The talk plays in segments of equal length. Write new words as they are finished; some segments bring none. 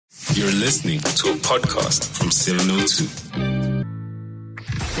You're listening to a podcast from 702.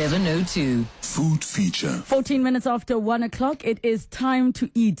 702. Food feature. 14 minutes after 1 o'clock, it is time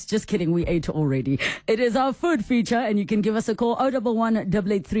to eat. Just kidding, we ate already. It is our food feature, and you can give us a call 011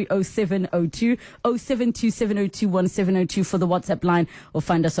 883 0702 072 702 1702 for the WhatsApp line, or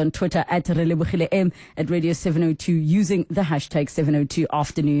find us on Twitter at Relebohile M at Radio 702 using the hashtag 702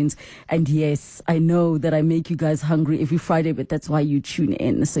 afternoons. And yes, I know that I make you guys hungry every Friday, but that's why you tune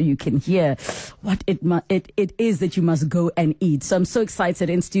in, so you can hear what it is that you must go and eat. So I'm so excited.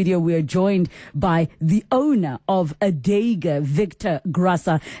 In studio, we are joined by the owner of Adega, Victor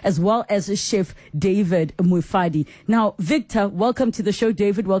Grasa, as well as Chef David Mufadi. Now, Victor, welcome to the show.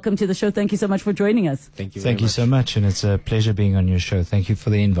 David, welcome to the show. Thank you so much for joining us. Thank you. Thank you so much, and it's a pleasure being on your show. Thank you for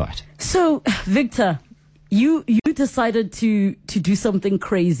the invite. So, Victor, you decided to do something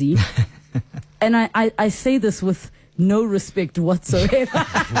crazy, and I say this with no respect whatsoever.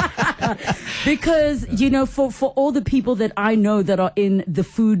 Because, you know, for all the people that I know that are in the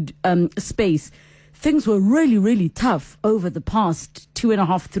food space, things were really, really tough over the past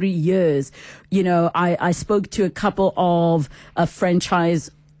 2.5, 3 years. You know, I spoke to a couple of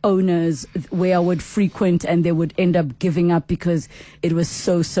franchise owners where I would frequent, and they would end up giving up because it was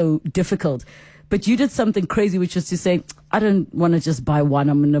so difficult. But you did something crazy, which was to say, I don't want to just buy one,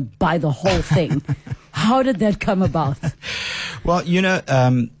 I'm going to buy the whole thing. How did that come about? Well, you know,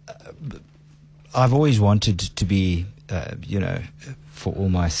 I've always wanted to be, for all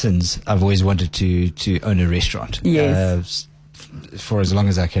my sins, I've always wanted to own a restaurant. Yes. For as long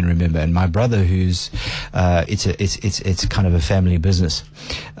as I can remember. And my brother, who's it's kind of a family business,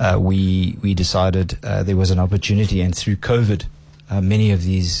 we decided there was an opportunity, and through COVID, many of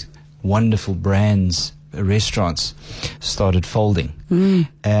these wonderful brands, restaurants, started folding.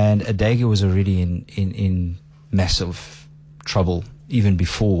 And Adega was already in massive trouble even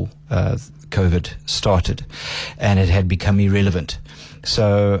before COVID started, and it had become irrelevant.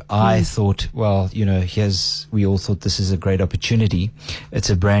 So I thought, well, you know, we all thought this is a great opportunity. It's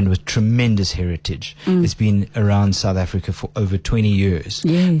a brand with tremendous heritage. It's been around South Africa for over 20 years,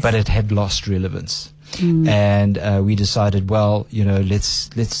 but it had lost relevance. And we decided, well, you know, let's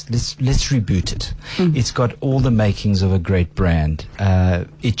reboot it. It's got all the makings of a great brand.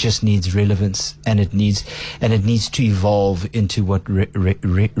 It just needs relevance, and it needs to evolve into what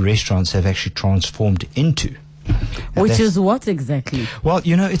restaurants have actually transformed into. Which is what exactly? Well,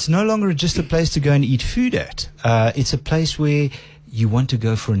 you know, it's no longer just a place to go and eat food at. It's a place where you want to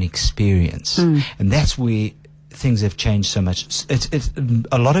go for an experience, and that's where things have changed so much. It's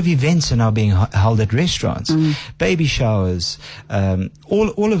a lot of events are now being held at restaurants, baby showers,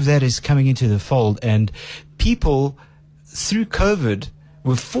 all of that is coming into the fold, and people through COVID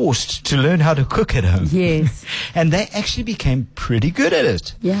were forced to learn how to cook at home. Yes. And they actually became pretty good at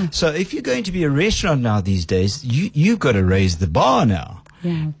it. Yeah. So if you're going to be a restaurant now these days, you've got to raise the bar now.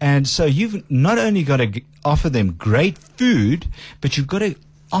 Yeah. And so you've not only got to offer them great food, but you've got to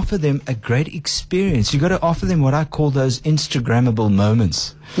offer them a great experience. You've got to offer them what I call those Instagrammable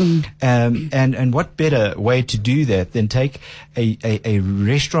moments. And what better way to do that than take a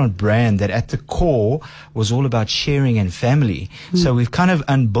restaurant brand that at the core was all about sharing and family. So we've kind of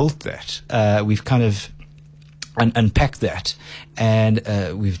unbuilt that. We've kind of unpacked that, and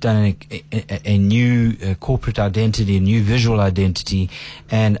we've done a new corporate identity, a new visual identity,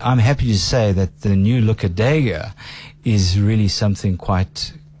 and I'm happy to say that the new look at Adega is really something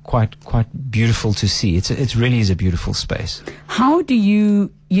quite beautiful to see. It really is a beautiful space. How do you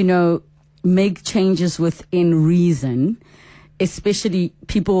make changes within reason? Especially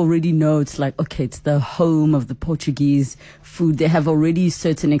people already know it's like, okay, it's the home of the Portuguese food. They have already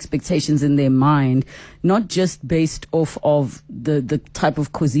certain expectations in their mind, not just based off of the type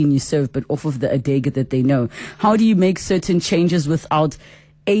of cuisine you serve, but off of the Adega that they know. How do you make certain changes without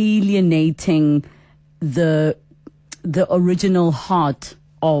alienating the original heart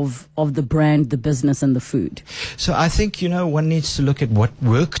of the brand, the business, and the food? So I think, one needs to look at what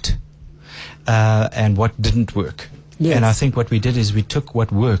worked and what didn't work. Yes. And I think what we did is we took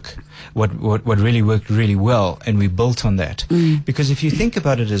what really worked really well, and we built on that. Because if you think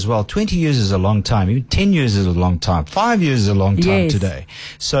about it as well, 20 years is a long time. Even 10 years is a long time. 5 years is a long time today.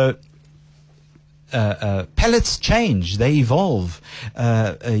 So palates change, they evolve.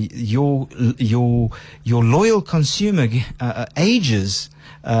 Your loyal consumer ages,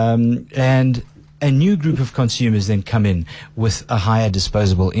 and a new group of consumers then come in with a higher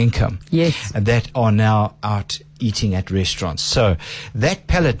disposable income. Yes. And that are now out eating at restaurants. So that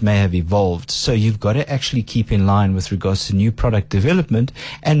palette may have evolved. So you've got to actually keep in line with regards to new product development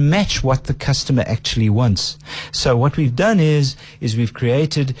and match what the customer actually wants. So what we've done is we've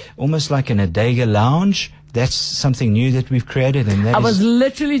created almost like an Adega lounge. That's something new that we've created. And that I was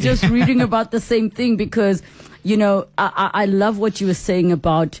literally just reading about the same thing because, you know, I love what you were saying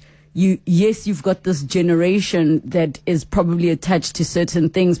about yes, you've got this generation that is probably attached to certain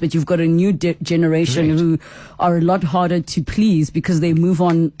things, but you've got a new generation Correct. who are a lot harder to please because they move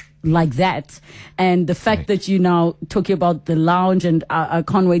on like that. And the fact that you now talking about the lounge, and I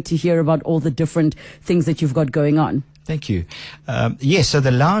can't wait to hear about all the different things that you've got going on. Thank you. Yes, so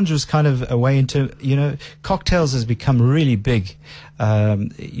the lounge was kind of a way into, you know, cocktails has become really big.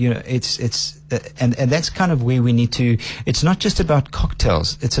 You know, and that's kind of where we need to, it's not just about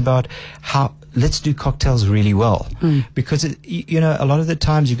cocktails, it's about let's do cocktails really well. Because, you know, a lot of the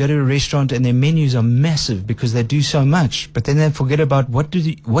times you go to a restaurant and their menus are massive because they do so much, but then they forget about what do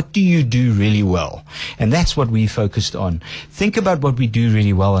you do really well? And that's what we focused on. Think about what we do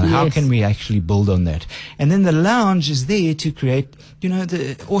really well and how can we actually build on that? And then the lounge is there to create, you know,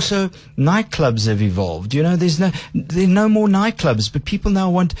 also nightclubs have evolved. You know, there are no more nightclubs, but people now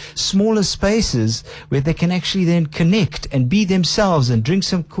want smaller spaces where they can actually then connect and be themselves and drink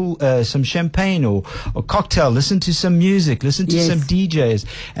some some champagne or cocktail, listen to some music, listen to some DJs.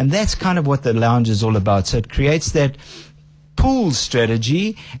 And that's kind of what the lounge is all about. So it creates that pull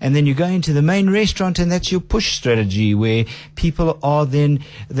strategy, and then you go into the main restaurant, and that's your push strategy, where people are then,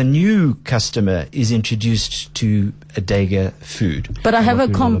 the new customer is introduced to Adega food. But I have a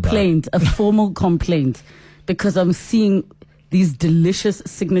complaint, a formal complaint, because I'm seeing these delicious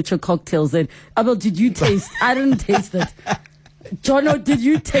signature cocktails that, Abel, did you taste? I didn't taste it. Jono, did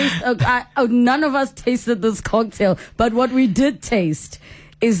you taste? None of us tasted this cocktail, but what we did taste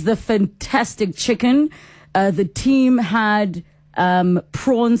is the fantastic chicken. The team had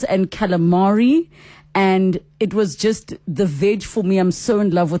prawns and calamari, and it was just the veg for me. I'm so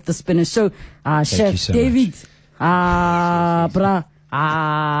in love with the spinach. So, Chef so David, talk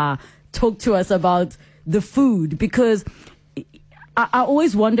to us about the food, because I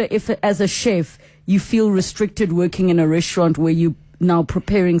always wonder if, as a chef, you feel restricted working in a restaurant where you're now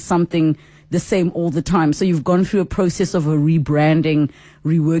preparing something the same all the time. So you've gone through a process of a rebranding,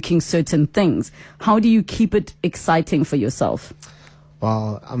 reworking certain things. How do you keep it exciting for yourself?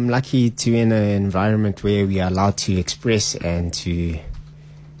 Well, I'm lucky to be in an environment where we are allowed to express and to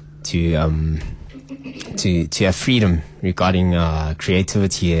have freedom regarding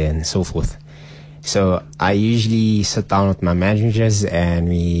creativity and so forth. So I usually sit down with my managers and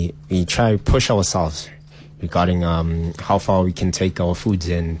we try to push ourselves regarding how far we can take our foods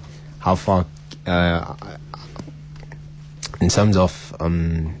and how far in terms of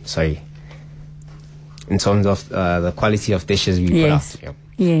the quality of dishes we put out.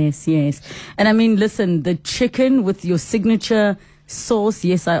 Yeah. Yes. And I mean, listen, the chicken with your signature sauce.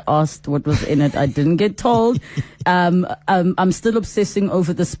 Yes, I asked what was in it. I didn't get told. I'm still obsessing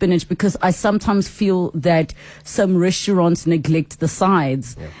over the spinach because I sometimes feel that some restaurants neglect the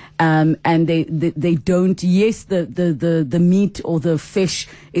sides. And they don't. Yes, the meat or the fish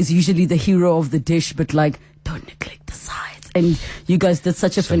is usually the hero of the dish, but like, don't neglect the sides. And you guys did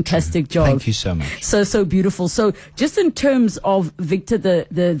such a fantastic job. Thank you so much. So beautiful. So just in terms of, Victor,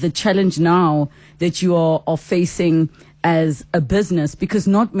 the challenge now that you are facing as a business, because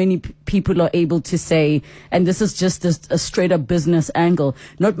not many people are able to say, and this is just a straight up business angle,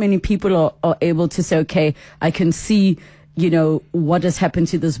 not many people are able to say, okay, I can see, you know, what has happened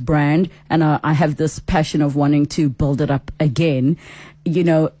to this brand, and I have this passion of wanting to build it up again, you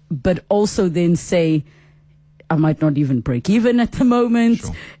know, but also then say, I might not even break even at the moment.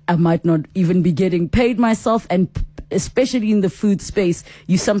 Sure. I might not even be getting paid myself. And especially in the food space,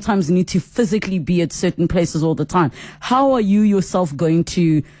 you sometimes need to physically be at certain places all the time. How are you yourself going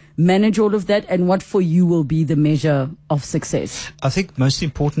to manage all of that, and what for you will be the measure of success? I think most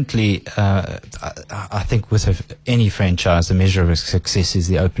importantly, I think with any franchise, the measure of success is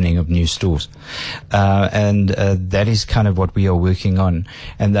the opening of new stores. And that is kind of what we are working on.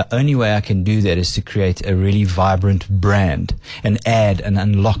 And the only way I can do that is to create a really vibrant brand and add and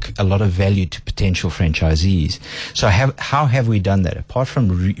unlock a lot of value to potential franchisees. So how have we done that? Apart from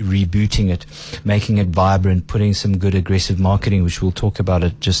rebooting it, making it vibrant, putting some good aggressive marketing, which we'll talk about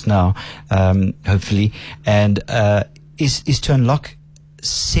it just now, hopefully, and is to unlock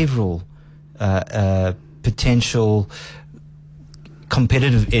several potential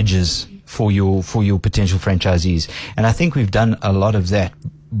competitive edges for your potential franchisees. And I think we've done a lot of that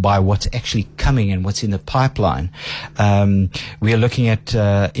by what's actually coming and what's in the pipeline. We are looking at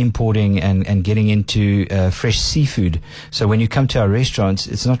importing and getting into fresh seafood. So when you come to our restaurants,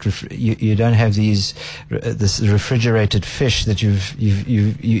 it's not you don't have this refrigerated fish that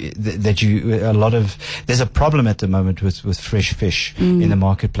there's a problem at the moment with fresh fish in the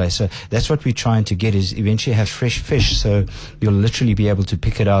marketplace. So that's what we're trying to get, is eventually have fresh fish, so you'll literally be able to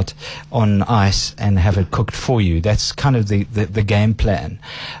pick it out on ice and have it cooked for you. That's kind of the game plan.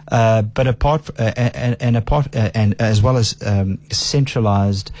 But apart as well as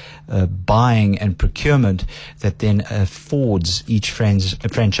centralized buying and procurement that then affords each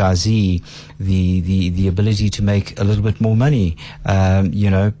franchisee the ability to make a little bit more money,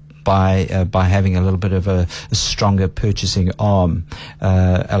 by having a little bit of a stronger purchasing arm,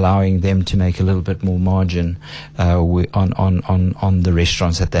 allowing them to make a little bit more margin on the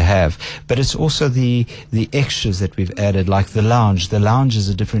restaurants that they have. But it's also the extras that we've added, like the lounge. The lounge is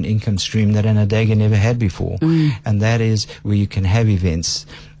a different income stream that an Adega never had before, and that is where you can have events,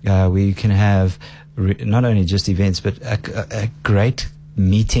 where you can have not only just events, but a great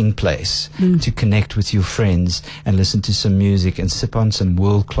meeting place to connect with your friends and listen to some music and sip on some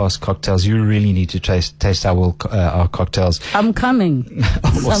world-class cocktails. You really need to taste our cocktails. I'm coming.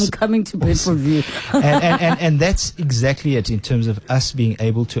 Awesome. I'm coming to Bedford View. and that's exactly it in terms of us being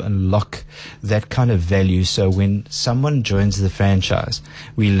able to unlock that kind of value. So when someone joins the franchise,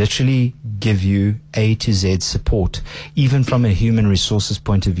 we literally give you A to Z support, even from a human resources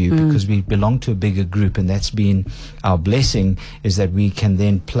point of view, because we belong to a bigger group, and that's been our blessing, is that we can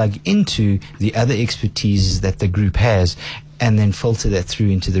then plug into the other expertise that the group has and then filter that through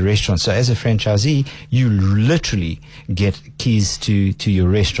into the restaurant. So as a franchisee, you literally get keys to your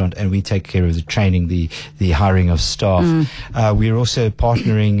restaurant, and we take care of the training, the hiring of staff. We're also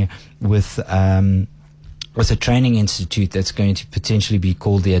partnering with a training institute that's going to potentially be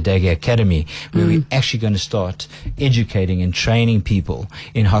called the Adega Academy, where we're actually going to start educating and training people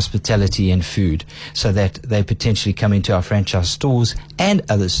in hospitality and food, so that they potentially come into our franchise stores and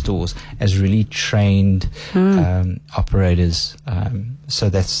other stores as really trained operators. So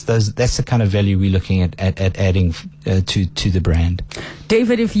that's the kind of value we're looking at adding to the brand.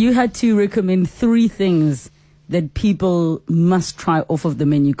 David, if you had to recommend 3 things that people must try off of the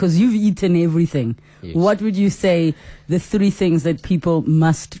menu, because you've eaten everything, yes, what would you say the 3 things that people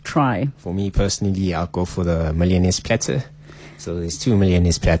must try? For me personally, I'll go for the Millionaire's platter. So there's 2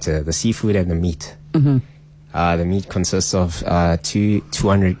 Millionaire's platter, the seafood and the meat. The meat consists of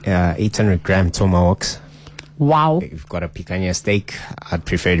 800 gram tomahawks. Wow. If you've got a picanha steak, I'd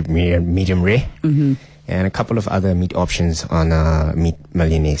prefer medium rare. And a couple of other meat options on meat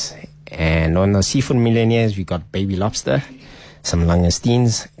Millionaire's. And on the seafood Millionaire's, we got baby lobster, some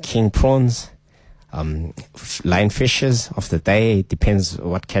langoustines, king prawns, lionfishes of the day. It depends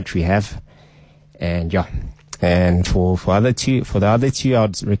what catch we have. And yeah. And for the other two, I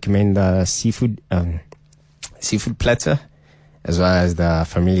would recommend the seafood platter as well as the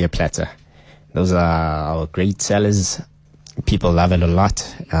familiar platter. Those are our great sellers. People love it a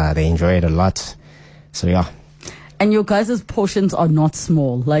lot. They enjoy it a lot. So yeah. And your guys' portions are not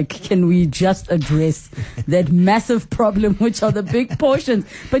small. Like, can we just address that massive problem, which are the big portions?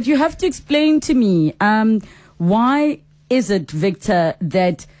 But you have to explain to me, why is it, Victor,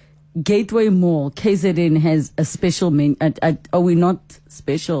 that Gateway Mall, KZN, has a special menu? Are we not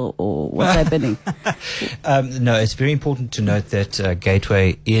special, or what's happening? No, it's very important to note that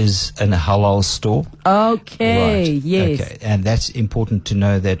Gateway is a halal store. Okay, right. Yes. Okay. And that's important to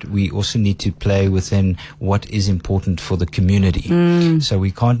know, that we also need to play within what is important for the community. So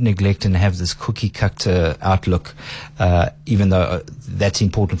we can't neglect and have this cookie cutter outlook, even though that's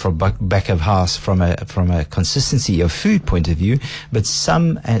important from back of house from a consistency of food point of view. But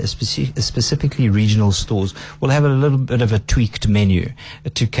some specifically regional stores will have a little bit of a tweaked menu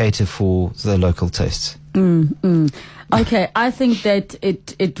to cater for the local tastes. Okay, I think that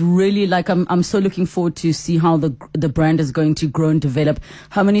it really, like, I'm so looking forward to see how the brand is going to grow and develop.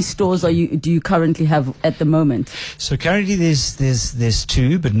 How many stores do you currently have at the moment? So currently there's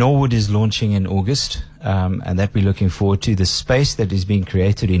 2, but Norwood is launching in August, and that we're looking forward to. The space that is being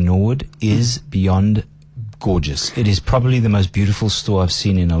created in Norwood is beyond gorgeous. It is probably the most beautiful store I've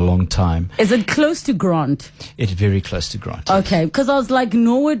seen in a long time. Is it close to Grant? It's very close to Grant. Okay, because I was like,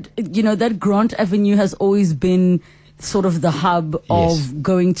 Norwood, that Grant Avenue has always been sort of the hub of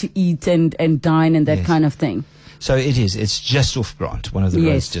going to eat and dine and that kind of thing. So it is. It's just off Grant, one of the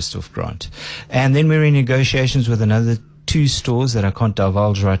roads just off Grant. And then we're in negotiations with another 2 stores that I can't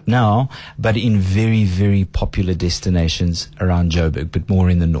divulge right now, but in very, very popular destinations around Joburg, but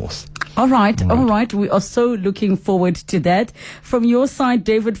more in the north. All right. We are so looking forward to that. From your side,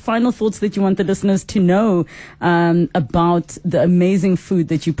 David, final thoughts that you want the listeners to know about the amazing food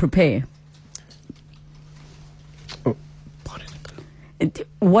that you prepare.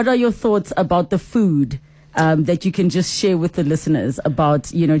 What are your thoughts about the food that you can just share with the listeners about,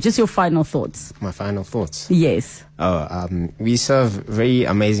 just your final thoughts? My final thoughts? Yes. We serve very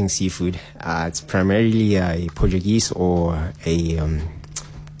amazing seafood. It's primarily a Portuguese or a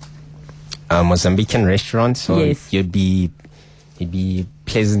Mozambican restaurant. So yes. it'd be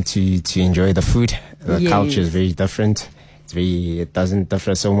pleasant to enjoy the food. The culture is very different. It doesn't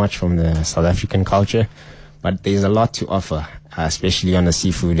differ so much from the South African culture, but there's a lot to offer, especially on the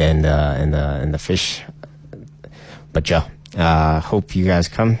seafood and the fish. But hope you guys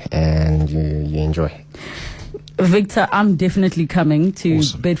come and you enjoy. Victor, I'm definitely coming to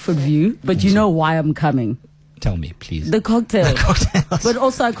Awesome. Bedford View, but Awesome. you know why I'm coming. Tell me, please. The cocktail. But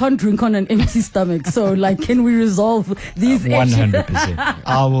also I can't drink on an empty stomach. So can we resolve these issues? 100%.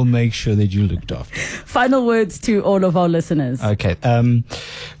 I will make sure that you looked after. Final words to all of our listeners. Okay.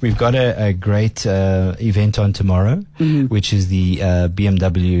 We've got a great event on tomorrow, which is the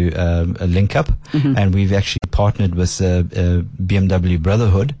BMW Link Up. And we've actually partnered with BMW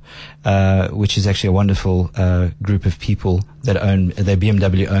Brotherhood, which is actually a wonderful group of people that they're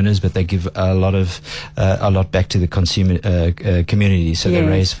BMW owners, but they give a lot back to the consumer community. So they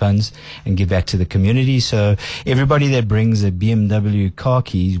raise funds and give back to the community. So everybody that brings a BMW car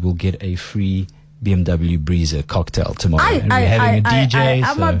keys will get a free BMW Breezer cocktail tomorrow. And we're having a DJ.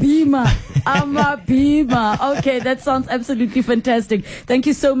 I'm a beamer. Okay, that sounds absolutely fantastic. Thank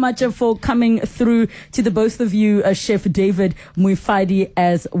you so much for coming through to the both of you, Chef David Muifadi,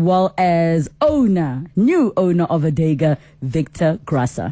 as well as new owner of Adega, Victor Grasser.